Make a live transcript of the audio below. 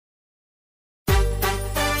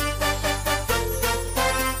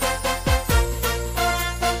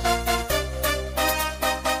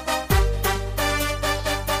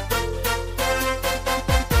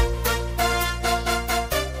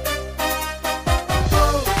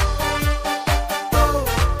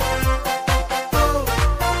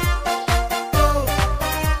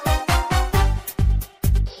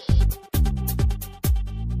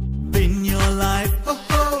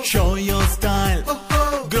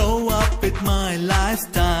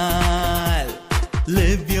lifestyle.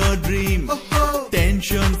 Live your dream,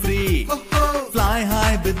 tension free. Fly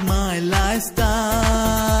high with my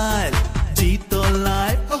lifestyle. Jeeto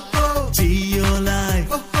life, Geo life.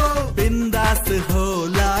 Bindaas ho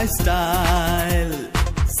lifestyle.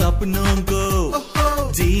 सपनों को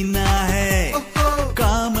जीना है.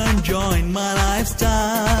 Come and join my lifestyle.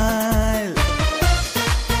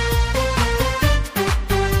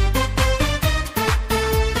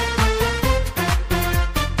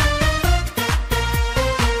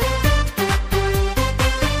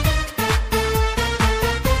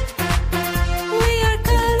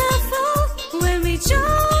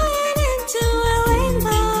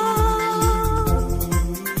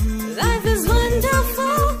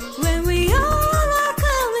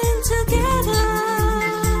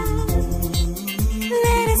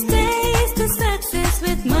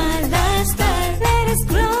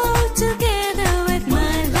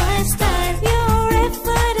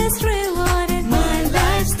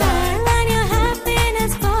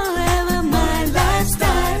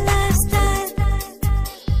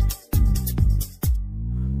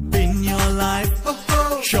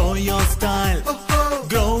 Show your style,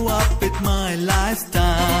 grow up with my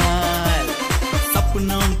lifestyle.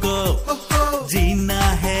 सपनों को जीना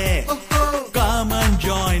है. Come and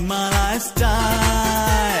join my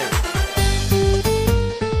lifestyle.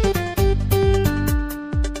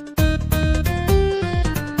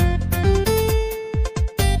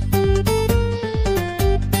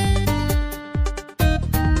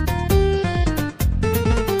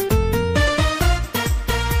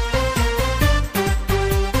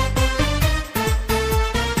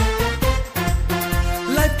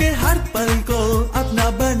 हर पल को अपना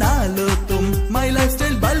बना लो तुम. माई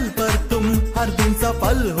लाइफस्टाइल बल पर तुम हर दिन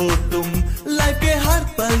सफल हो तुम. लाइफ के हर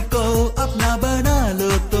पल को अपना बना लो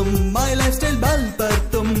तुम. माई लाइफस्टाइल बल पर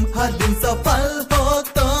तुम हर दिन सफल हो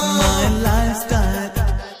तुम. माई lifestyle.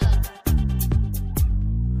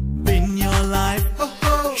 Win your life,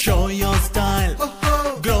 show your style.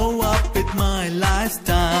 Grow up with my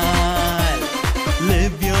lifestyle.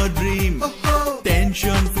 Live your dream,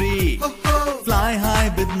 tension free. Fly high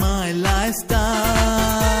with my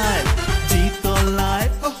lifestyle. Jeeto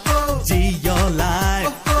life, Geo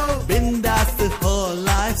life. Bindaas ho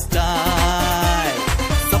lifestyle.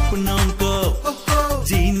 सपनों को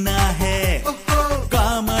जीना है.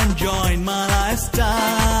 Come and join my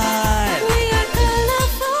lifestyle. We are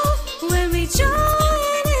colorful when we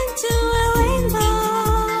join into a rainbow.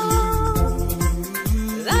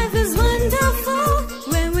 Life is wonderful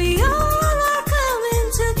when we all are coming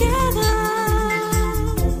together.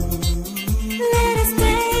 Let us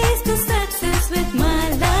taste the success with my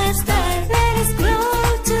lifestyle. Let us grow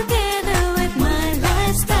together with my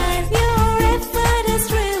lifestyle. Your effort is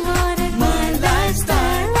rewarded, my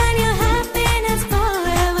lifestyle. And your happiness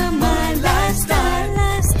forever, my lifestyle.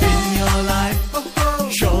 In your life,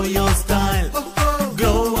 show your style.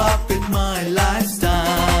 Grow up with my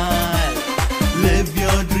lifestyle. Live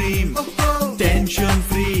your dream, tension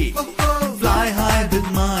free. Fly high with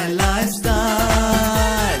my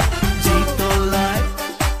lifestyle. Jeeto life,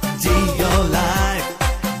 Geo life.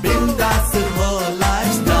 Bindaas ho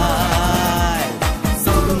lifestyle.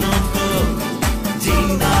 सपनों को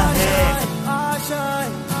जीना है.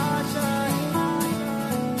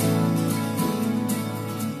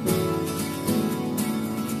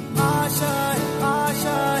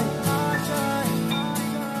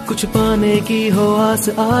 कुछ पाने की हो आस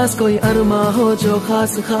आस. कोई अरमा हो जो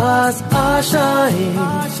खास खास आशाएं.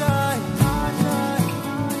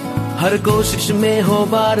 हर कोशिश में हो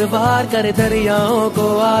बार बार. करे दरियाओं को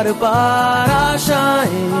आर पार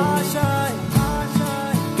आशाएं.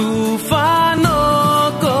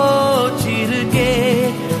 तूफानों को चीर के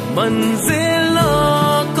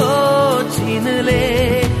मंजिलों को छीन ले.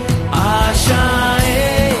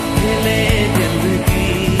 आशाएं ले दिल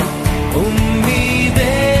की,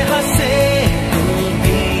 उम्मीदें हंसे दिल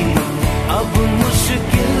की. अब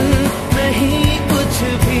मुश्किल नहीं कुछ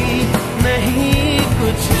भी, नहीं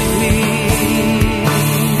कुछ भी.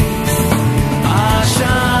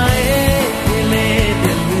 आशाएं ले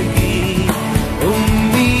दिल की,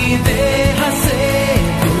 उम्मीदें हंसे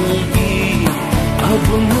दिल की. अब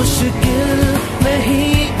मुश्किल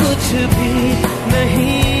नहीं कुछ भी,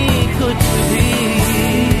 नहीं कुछ भी.